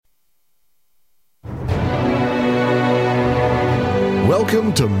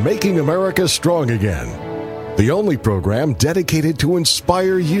Welcome to Making America Strong Again, the only program dedicated to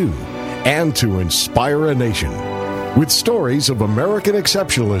inspire you and to inspire a nation with stories of American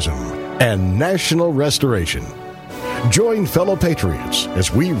exceptionalism and national restoration. Join fellow patriots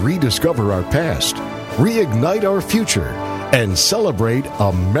as we rediscover our past, reignite our future, and celebrate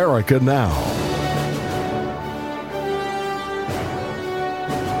America now.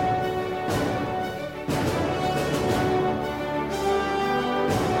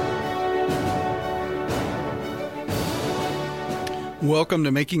 Welcome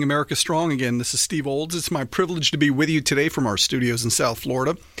to Making America Strong Again. This is Steve Olds. It's my privilege to be with you today from our studios in South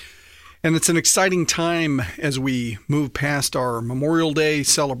Florida. And it's an exciting time as we move past our Memorial Day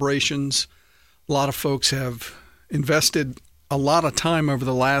celebrations. A lot of folks have invested a lot of time over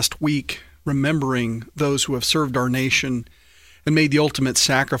the last week remembering those who have served our nation and made the ultimate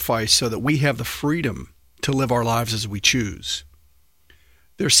sacrifice so that we have the freedom to live our lives as we choose.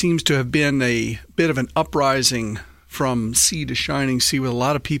 There seems to have been a bit of an uprising from sea to shining sea, with a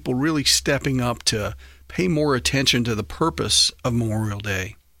lot of people really stepping up to pay more attention to the purpose of Memorial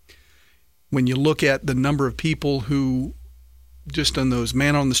Day. When you look at the number of people who, just on those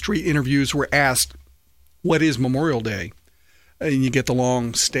man-on-the-street interviews, were asked, what is Memorial Day? And you get the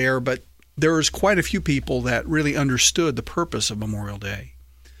long stare, but there's quite a few people that really understood the purpose of Memorial Day,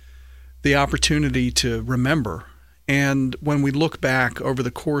 the opportunity to remember. And when we look back over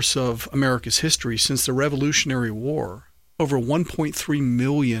the course of America's history since the Revolutionary War, over 1.3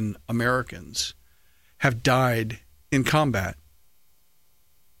 million Americans have died in combat.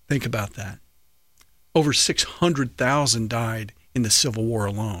 Think about that. Over 600,000 died in the Civil War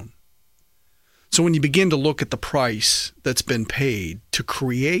alone. So when you begin to look at the price that's been paid to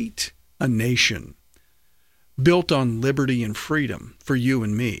create a nation built on liberty and freedom for you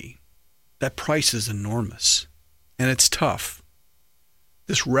and me, that price is enormous. And it's tough.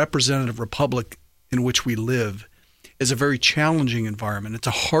 This representative republic in which we live is a very challenging environment. It's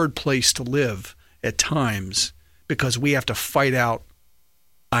a hard place to live at times because we have to fight out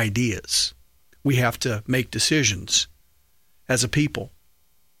ideas. We have to make decisions as a people.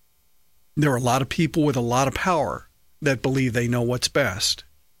 There are a lot of people with a lot of power that believe they know what's best.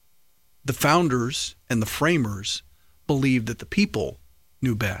 The founders and the framers believed that the people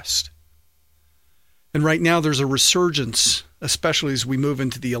knew best. And right now there's a resurgence, especially as we move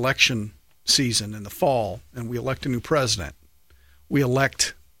into the election season in the fall, and we elect a new president. We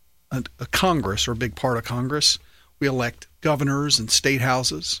elect a Congress, or a big part of Congress. We elect governors and state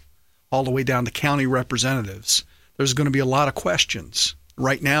houses, all the way down to county representatives. There's going to be a lot of questions.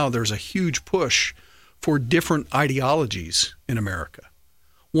 Right now there's a huge push for different ideologies in America.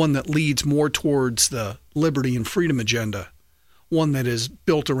 One that leads more towards the liberty and freedom agenda. One that is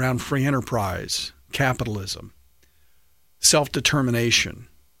built around free enterprise, capitalism, self-determination,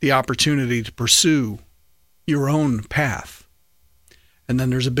 the opportunity to pursue your own path. And then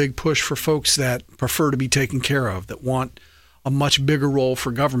there's a big push for folks that prefer to be taken care of, that want a much bigger role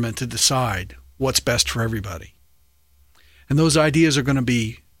for government to decide what's best for everybody. And those ideas are going to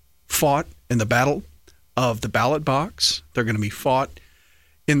be fought in the battle of the ballot box. They're going to be fought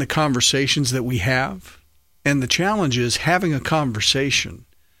in the conversations that we have. And the challenge is having a conversation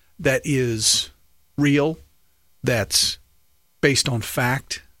that is real, that's based on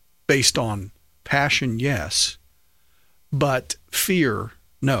fact, based on passion, yes, but fear,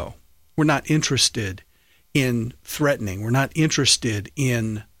 no. We're not interested in threatening. We're not interested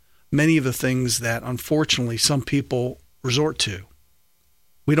in many of the things that, unfortunately, some people resort to.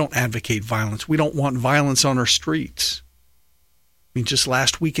 We don't advocate violence. We don't want violence on our streets. I mean, just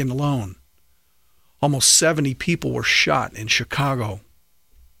last weekend alone, almost 70 people were shot in Chicago.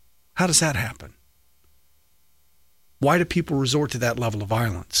 How does that happen? Why do people resort to that level of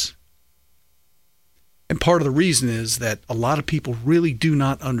violence? And part of the reason is that a lot of people really do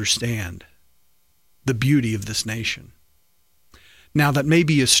not understand the beauty of this nation. Now, that may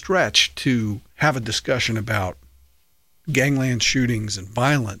be a stretch to have a discussion about gangland shootings and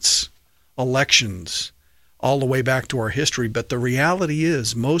violence, elections, all the way back to our history, but the reality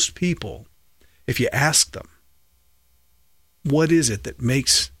is most people, if you ask them, what is it that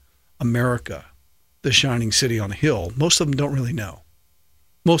makes America the shining city on a hill, most of them don't really know.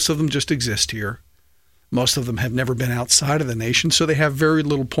 Most of them just exist here. Most of them have never been outside of the nation, so they have very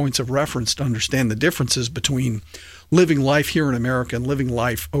little points of reference to understand the differences between living life here in America and living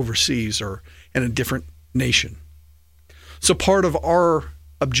life overseas or in a different nation. So part of our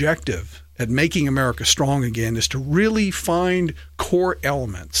objective at Making America Strong Again is to really find core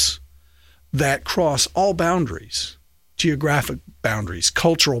elements that cross all boundaries, geographic boundaries,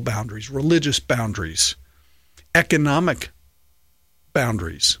 cultural boundaries, religious boundaries, economic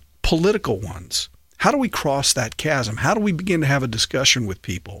boundaries, political ones. How do we cross that chasm? How do we begin to have a discussion with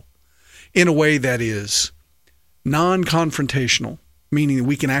people in a way that is non-confrontational, meaning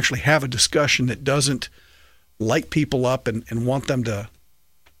we can actually have a discussion that doesn't light people up and want them to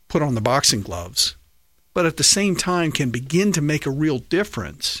put on the boxing gloves, but at the same time can begin to make a real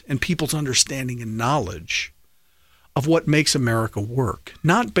difference in people's understanding and knowledge of what makes America work,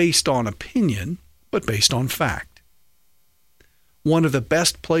 not based on opinion, but based on fact. One of the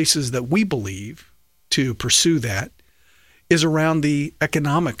best places that we believe to pursue that is around the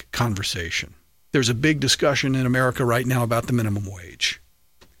economic conversation. There's a big discussion in America right now about the minimum wage.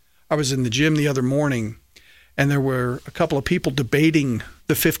 I was in the gym the other morning, and there were a couple of people debating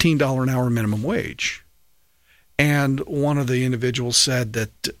the $15 an hour minimum wage. And one of the individuals said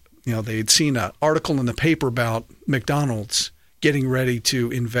that they had seen an article in the paper about McDonald's getting ready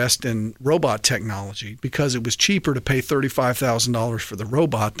to invest in robot technology because it was cheaper to pay $35,000 for the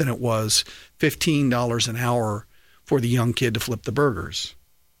robot than it was $15 an hour for the young kid to flip the burgers.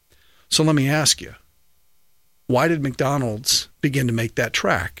 So let me ask you, why did McDonald's begin to make that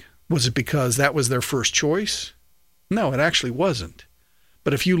track? Was it because that was their first choice? No, it actually wasn't.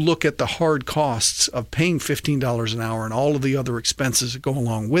 But if you look at the hard costs of paying $15 an hour and all of the other expenses that go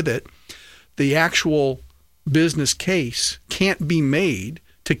along with it, the actual business case can't be made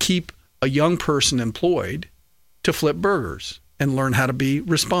to keep a young person employed to flip burgers and learn how to be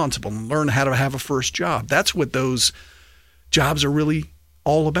responsible and learn how to have a first job. That's what those jobs are really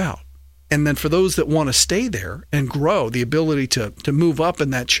all about. And then for those that want to stay there and grow, the ability to move up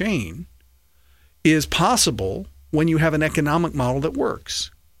in that chain is possible when you have an economic model that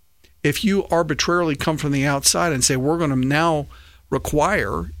works. If you arbitrarily come from the outside and say, we're going to now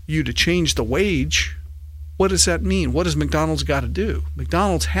require you to change the wage, what does that mean? What does McDonald's got to do?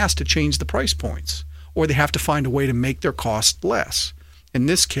 McDonald's has to change the price points, or they have to find a way to make their cost less. In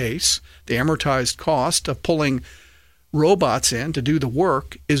this case, the amortized cost of pulling robots in to do the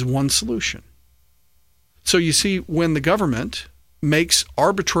work is one solution. So you see, when the government makes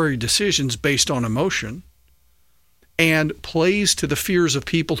arbitrary decisions based on emotion and plays to the fears of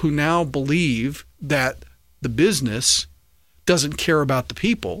people who now believe that the business doesn't care about the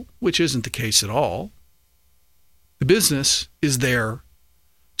people, which isn't the case at all. The business is there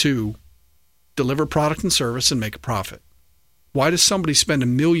to deliver product and service and make a profit. Why does somebody spend $1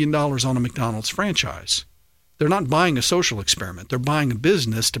 million on a McDonald's franchise? They're not buying a social experiment. They're buying a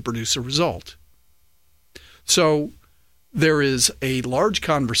business to produce a result. So there is a large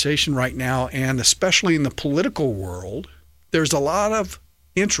conversation right now, and especially in the political world, there's a lot of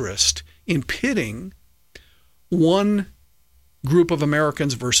interest in pitting one group of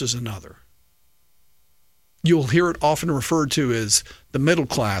Americans versus another. You'll hear it often referred to as the middle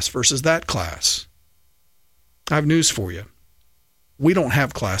class versus that class. I have news for you. We don't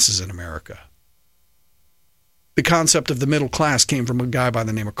have classes in America. The concept of the middle class came from a guy by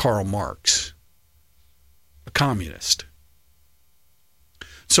the name of Karl Marx, a communist.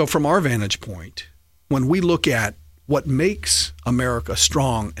 So from our vantage point, when we look at what makes America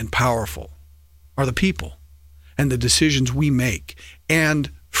strong and powerful are the people and the decisions we make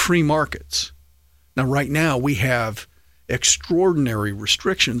and free markets. Now, right now, we have extraordinary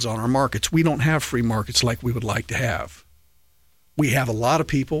restrictions on our markets. We don't have free markets like we would like to have. We have a lot of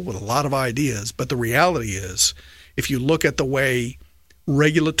people with a lot of ideas, but the reality is, if you look at the way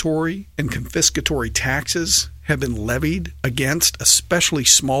regulatory and confiscatory taxes have been levied against especially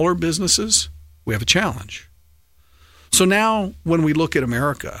smaller businesses, we have a challenge. So now when we look at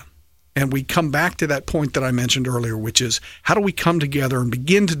America and we come back to that point that I mentioned earlier, which is how do we come together and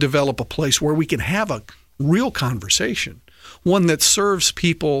begin to develop a place where we can have a real conversation, one that serves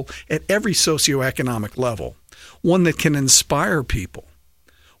people at every socioeconomic level, one that can inspire people,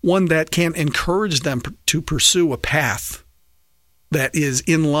 one that can encourage them to pursue a path that is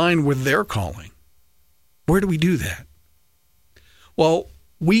in line with their calling. Where do we do that? Well,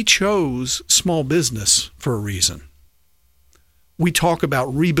 we chose small business for a reason. We talk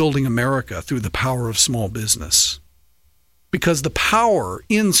about rebuilding America through the power of small business, because the power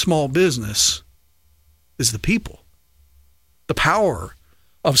in small business is the people. The power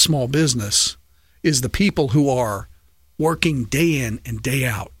of small business is the people who are working day in and day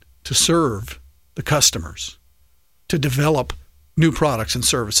out to serve the customers, to develop new products and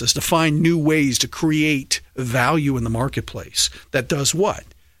services, to find new ways to create value in the marketplace. That does what?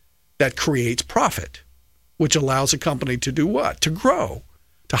 That creates profit, which allows a company to do what? To grow,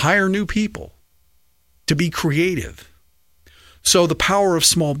 to hire new people, to be creative. So the power of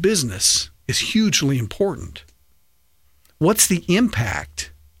small business is hugely important. What's the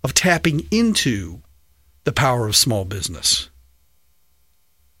impact of tapping into the power of small business?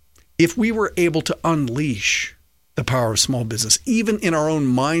 if we were able to unleash the power of small business, even in our own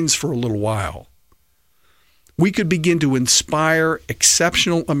minds for a little while, we could begin to inspire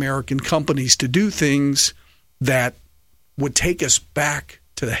exceptional American companies to do things that would take us back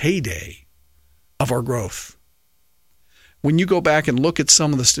to the heyday of our growth. When you go back and look at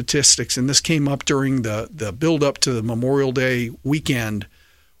some of the statistics, and this came up during the build-up to the Memorial Day weekend,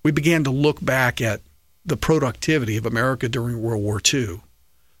 we began to look back at the productivity of America during World War II,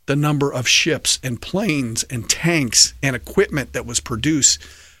 the number of ships and planes and tanks and equipment that was produced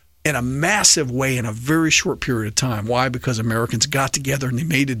in a massive way in a very short period of time. Why? Because Americans got together and they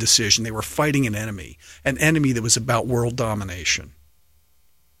made a decision. They were fighting an enemy that was about world domination.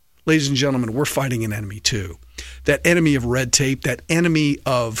 Ladies and gentlemen, we're fighting an enemy too. That enemy of red tape, that enemy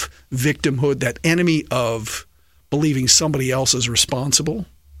of victimhood, that enemy of believing somebody else is responsible.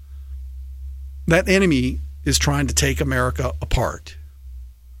 That enemy is trying to take America apart.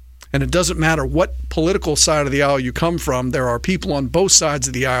 And it doesn't matter what political side of the aisle you come from, there are people on both sides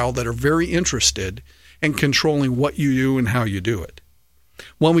of the aisle that are very interested in controlling what you do and how you do it.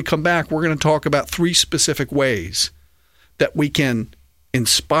 When we come back, we're going to talk about 3 specific ways that we can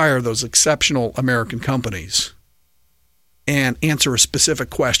inspire those exceptional American companies and answer a specific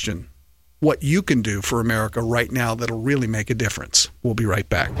question, what you can do for America right now that'll really make a difference. We'll be right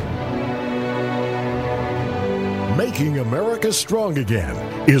back. Making America Strong Again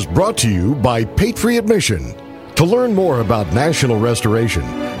is brought to you by Patriot Mission. To learn more about National Restoration,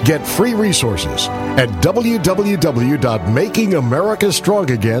 get free resources at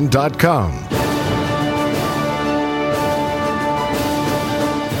www.makingamericastrongain.com.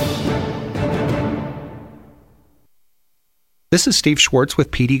 This is Steve Schwartz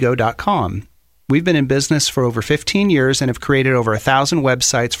with PDGo.com. We've been in business for over 15 years and have created over 1,000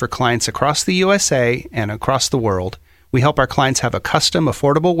 websites for clients across the USA and across the world. We help our clients have a custom,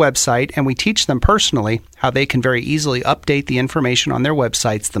 affordable website, and we teach them personally how they can very easily update the information on their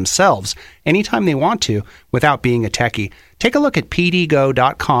websites themselves anytime they want to without being a techie. Take a look at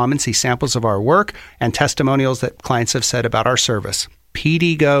PDGo.com and see samples of our work and testimonials that clients have said about our service.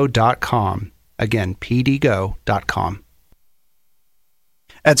 PDGo.com. Again, PDGo.com.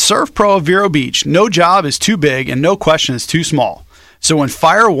 At ServPro of Vero Beach, no job is too big and no question is too small. So when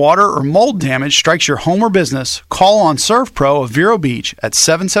fire, water, or mold damage strikes your home or business, call on ServPro of Vero Beach at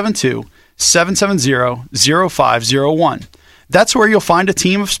 772-770-0501. That's where you'll find a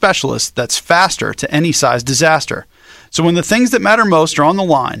team of specialists that's faster to any size disaster. So when the things that matter most are on the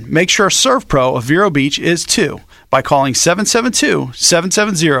line, make sure ServPro of Vero Beach is too by calling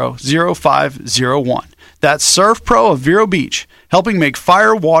 772-770-0501. That's ServPro of Vero Beach, helping make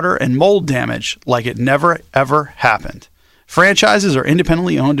fire, water, and mold damage like it never, ever happened. Franchises are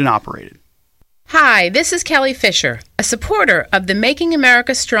independently owned and operated. Hi, this is Kelly Fisher, a supporter of the Making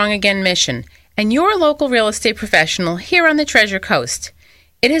America Strong Again mission, and your local real estate professional here on the Treasure Coast.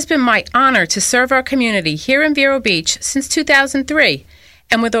 It has been my honor to serve our community here in Vero Beach since 2003,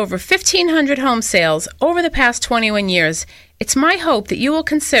 and with over 1,500 home sales over the past 21 years, it's my hope that you will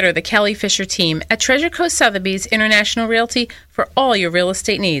consider the Kelly Fisher team at Treasure Coast Sotheby's International Realty for all your real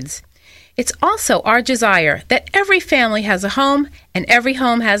estate needs. It's also our desire that every family has a home and every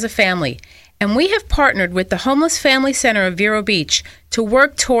home has a family, and we have partnered with the Homeless Family Center of Vero Beach to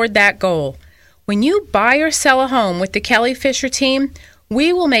work toward that goal. When you buy or sell a home with the Kelly Fisher team,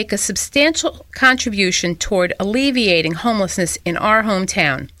 we will make a substantial contribution toward alleviating homelessness in our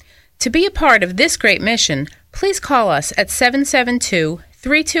hometown. To be a part of this great mission, please call us at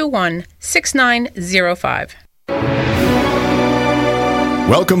 772-321-6905.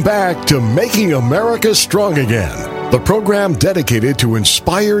 Welcome back to Making America Strong Again, the program dedicated to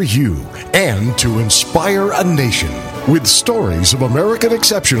inspire you and to inspire a nation with stories of American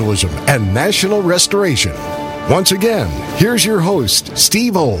exceptionalism and national restoration. Once again, here's your host,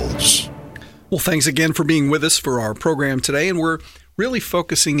 Steve Olds. Well, thanks again for being with us for our program today, and we're really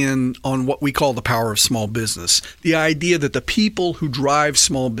focusing in on what we call the power of small business, the idea that the people who drive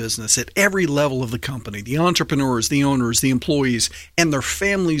small business at every level of the company, the entrepreneurs, the owners, the employees, and their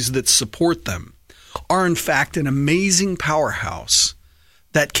families that support them, are in fact an amazing powerhouse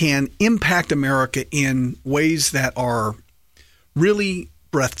that can impact America in ways that are really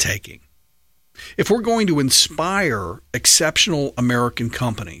breathtaking. If we're going to inspire exceptional American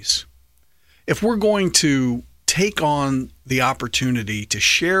companies, if we're going to take on the opportunity to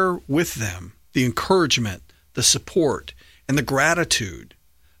share with them the encouragement, the support, and the gratitude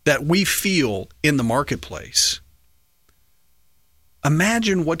that we feel in the marketplace,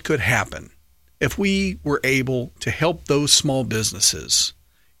 imagine what could happen if we were able to help those small businesses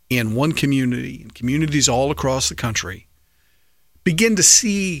in one community and communities all across the country begin to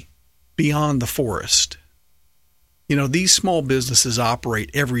see beyond the forest. You know, these small businesses operate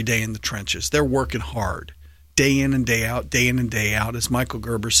every day in the trenches. They're working hard, day in and day out, as Michael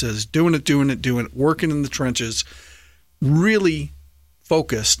Gerber says, doing it, working in the trenches, really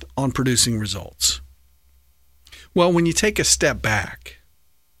focused on producing results. Well, when you take a step back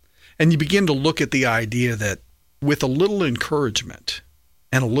and you begin to look at the idea that with a little encouragement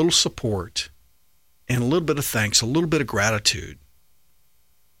and a little support and a little bit of thanks, a little bit of gratitude,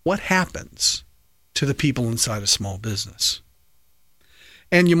 what happens to the people inside a small business?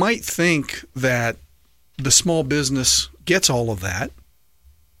 And you might think that the small business gets all of that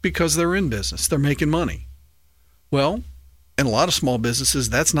because they're in business, they're making money. Well, in a lot of small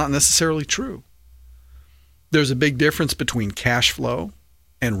businesses, that's not necessarily true. There's a big difference between cash flow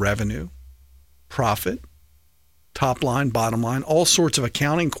and revenue, profit, top line, bottom line, all sorts of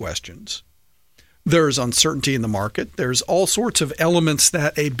accounting questions. There's uncertainty in the market. There's all sorts of elements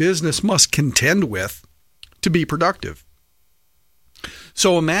that a business must contend with to be productive.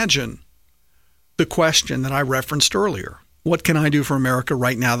 So imagine the question that I referenced earlier. What can I do for America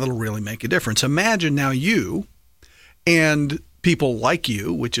right now that'll really make a difference? Imagine now you and people like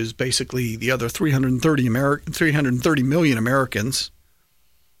you, which is basically the other 330 million Americans,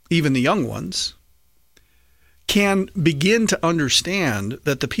 even the young ones, can begin to understand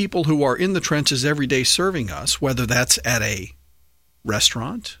that the people who are in the trenches every day serving us, whether that's at a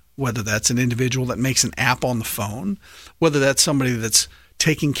restaurant, whether that's an individual that makes an app on the phone, whether that's somebody that's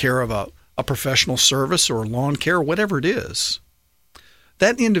taking care of a professional service or lawn care, whatever it is,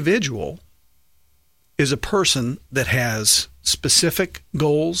 that individual is a person that has specific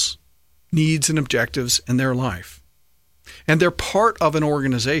goals, needs, and objectives in their life. And they're part of an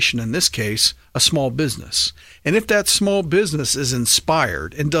organization, in this case, a small business. And if that small business is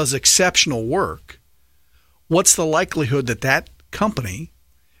inspired and does exceptional work, what's the likelihood that that company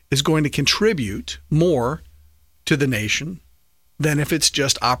is going to contribute more to the nation than if it's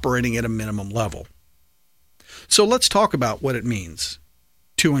just operating at a minimum level? So let's talk about what it means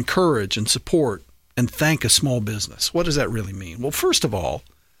to encourage and support and thank a small business. What does that really mean? Well, first of all,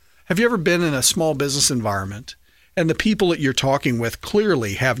 have you ever been in a small business environment and the people that you're talking with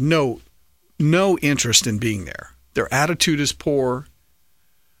clearly have no interest in being there? Their attitude is poor.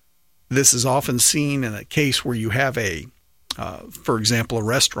 This is often seen in a case where you have for example, a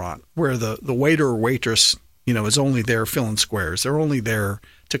restaurant where the waiter or waitress, is only there filling squares. They're only there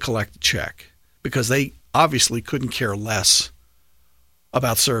to collect a check because they obviously couldn't care less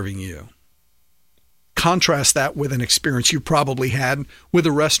about serving you. Contrast that with an experience you probably had with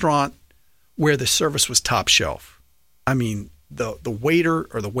a restaurant where the service was top shelf. I mean, the waiter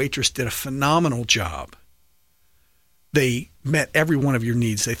or the waitress did a phenomenal job. They met every one of your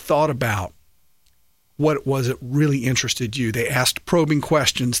needs. They thought about what it was that really interested you. They asked probing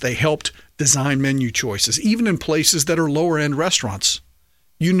questions. They helped design menu choices, even in places that are lower-end restaurants.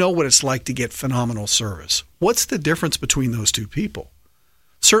 You know what it's like to get phenomenal service. What's the difference between those two people?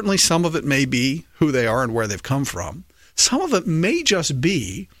 Certainly some of it may be who they are and where they've come from. Some of it may just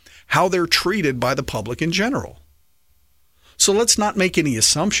be how they're treated by the public in general. So let's not make any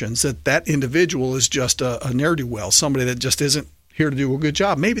assumptions that that individual is just a ne'er-do-well, somebody that just isn't here to do a good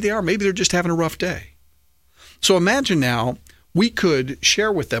job. Maybe they are. Maybe they're just having a rough day. So imagine now we could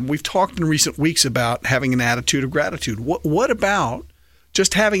share with them. We've talked in recent weeks about having an attitude of gratitude. What about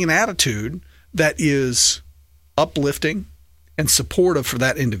just having an attitude that is uplifting and supportive for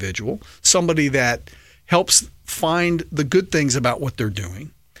that individual, somebody that helps find the good things about what they're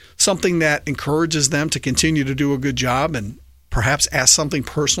doing, something that encourages them to continue to do a good job and perhaps ask something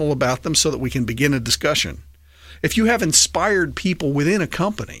personal about them so that we can begin a discussion. If you have inspired people within a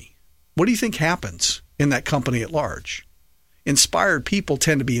company, what do you think happens in that company at large? Inspired people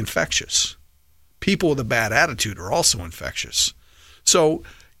tend to be infectious. People with a bad attitude are also infectious. So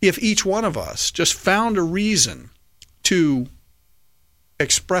if each one of us just found a reason to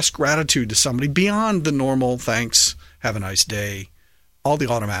express gratitude to somebody beyond the normal thanks, have a nice day, all the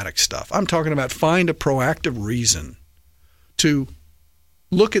automatic stuff. I'm talking about find a proactive reason to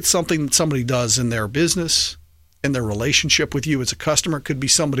look at something that somebody does in their business, in their relationship with you as a customer. It could be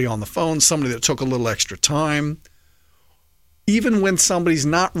somebody on the phone, somebody that took a little extra time. Even when somebody's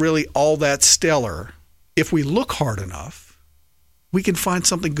not really all that stellar, if we look hard enough, we can find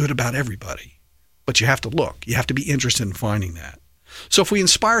something good about everybody. But you have to look. You have to be interested in finding that. So if we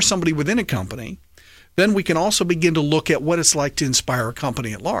inspire somebody within a company, then we can also begin to look at what it's like to inspire a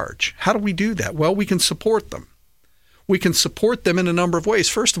company at large. How do we do that? Well, we can support them. We can support them in a number of ways.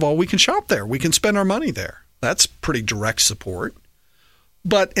 First of all, we can shop there. We can spend our money there. That's pretty direct support.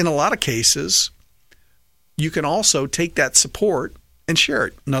 But in a lot of cases, you can also take that support and share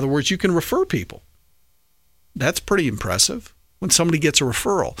it. In other words, you can refer people. That's pretty impressive when somebody gets a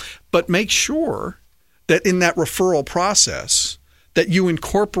referral. But make sure that in that referral process that you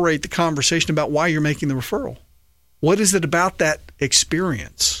incorporate the conversation about why you're making the referral. What is it about that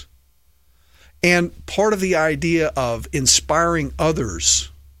experience? And part of the idea of inspiring others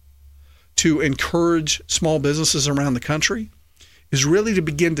to encourage small businesses around the country is really to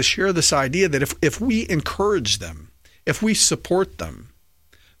begin to share this idea that if we encourage them, if we support them,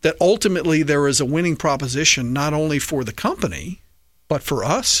 that ultimately there is a winning proposition not only for the company, but for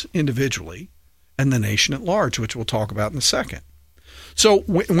us individually and the nation at large, which we'll talk about in a second. So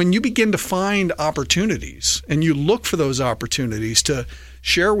when you begin to find opportunities and you look for those opportunities to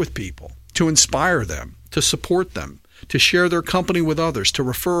share with people, to inspire them, to support them, to share their company with others, to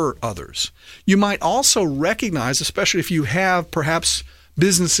refer others, you might also recognize, especially if you have perhaps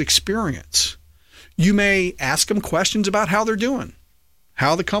business experience, you may ask them questions about how they're doing,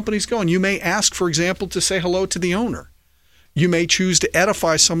 how the company's going. You may ask, for example, to say hello to the owner. You may choose to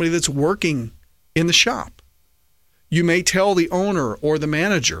edify somebody that's working in the shop. You may tell the owner or the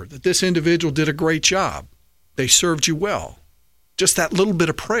manager that this individual did a great job. They served you well. Just that little bit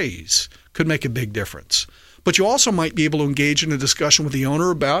of praise could make a big difference. But you also might be able to engage in a discussion with the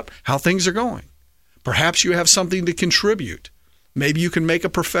owner about how things are going. Perhaps you have something to contribute. Maybe you can make a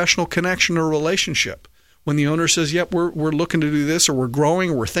professional connection or relationship. When the owner says, yep, we're looking to do this, or we're growing,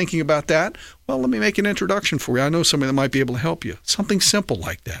 or we're thinking about that, well, let me make an introduction for you. I know somebody that might be able to help you. Something simple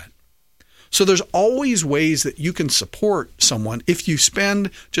like that. So there's always ways that you can support someone if you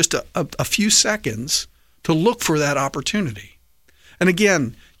spend just a few seconds to look for that opportunity. And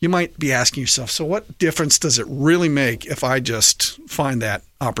again, you might be asking yourself, so what difference does it really make if I just find that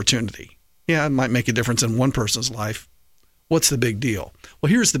opportunity? Yeah, it might make a difference in one person's life. What's the big deal? Well,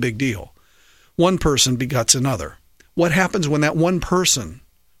 here's the big deal. One person begets another. What happens when that one person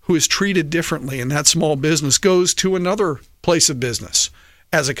who is treated differently in that small business goes to another place of business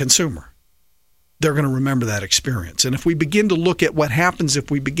as a consumer? They're going to remember that experience. And if we begin to look at what happens if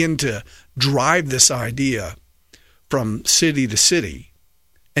we begin to drive this idea from city to city,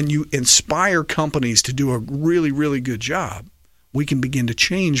 and you inspire companies to do a really, really good job, we can begin to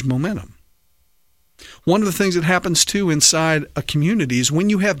change momentum. One of the things that happens too inside a community is when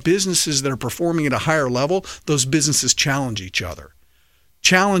you have businesses that are performing at a higher level, those businesses challenge each other.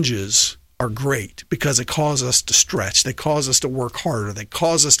 Challenges are great because it causes us to stretch. They cause us to work harder. They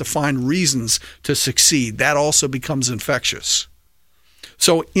cause us to find reasons to succeed. That also becomes infectious.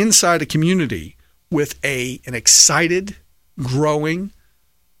 So inside a community with an excited, growing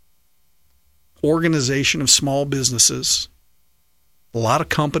organization of small businesses, a lot of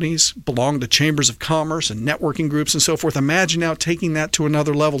companies belong to chambers of commerce and networking groups and so forth. Imagine now taking that to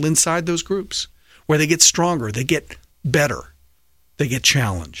another level inside those groups where they get stronger, they get better, they get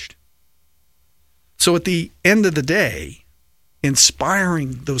challenged. So at the end of the day,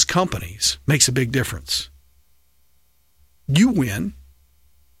 inspiring those companies makes a big difference. You win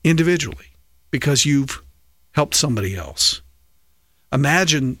individually because you've helped somebody else.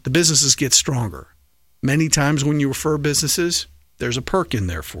 Imagine the businesses get stronger. Many times when you refer businesses, there's a perk in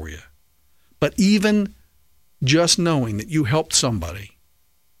there for you. But even just knowing that you helped somebody,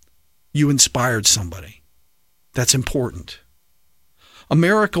 you inspired somebody, that's important.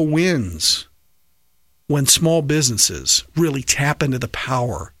 America wins when small businesses really tap into the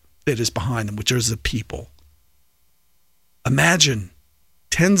power that is behind them, which is the people. Imagine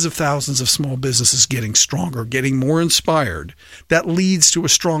tens of thousands of small businesses getting stronger, getting more inspired. That leads to a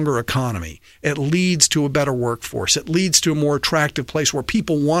stronger economy. It leads to a better workforce. It leads to a more attractive place where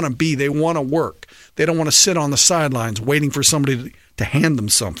people want to be. They want to work. They don't want to sit on the sidelines waiting for somebody to hand them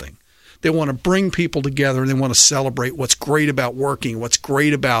something. They want to bring people together and they want to celebrate what's great about working, what's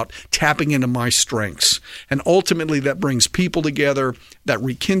great about tapping into my strengths. And ultimately that brings people together, that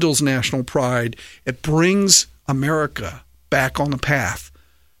rekindles national pride. It brings America back on the path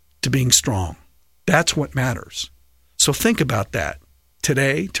to being strong. That's what matters. So think about that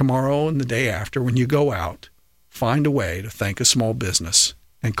today, tomorrow, and the day after. When you go out, find a way to thank a small business,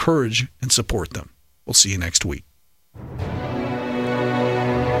 encourage and support them. We'll see you next week.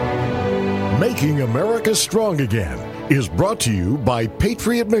 Making America Strong Again is brought to you by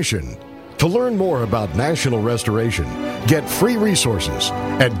Patriot Mission. To learn more about National Restoration, get free resources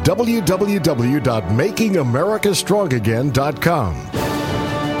at www.makingamericastrongagain.com.